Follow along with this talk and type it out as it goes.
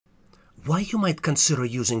Why you might consider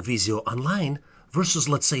using Visio online versus,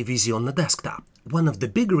 let's say, Visio on the desktop? One of the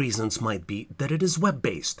big reasons might be that it is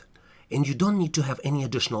web-based, and you don't need to have any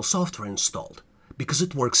additional software installed, because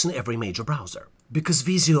it works in every major browser. Because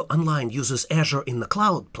Visio Online uses Azure in the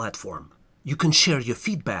cloud platform, you can share your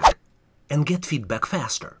feedback and get feedback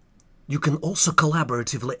faster. You can also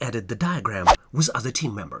collaboratively edit the diagram with other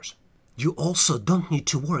team members. You also don't need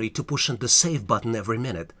to worry to push in the save button every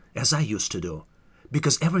minute, as I used to do,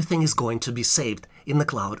 because everything is going to be saved in the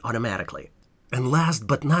cloud automatically. And last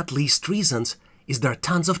but not least reasons is there are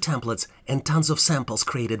tons of templates and tons of samples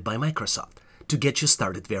created by Microsoft to get you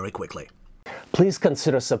started very quickly. Please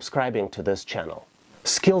consider subscribing to this channel.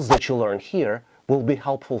 Skills that you learn here will be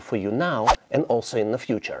helpful for you now and also in the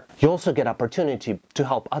future. You also get opportunity to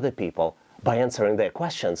help other people by answering their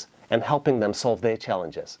questions and helping them solve their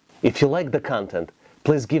challenges. If you like the content,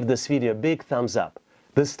 please give this video a big thumbs up.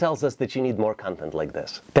 This tells us that you need more content like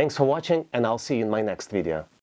this. Thanks for watching, and I'll see you in my next video.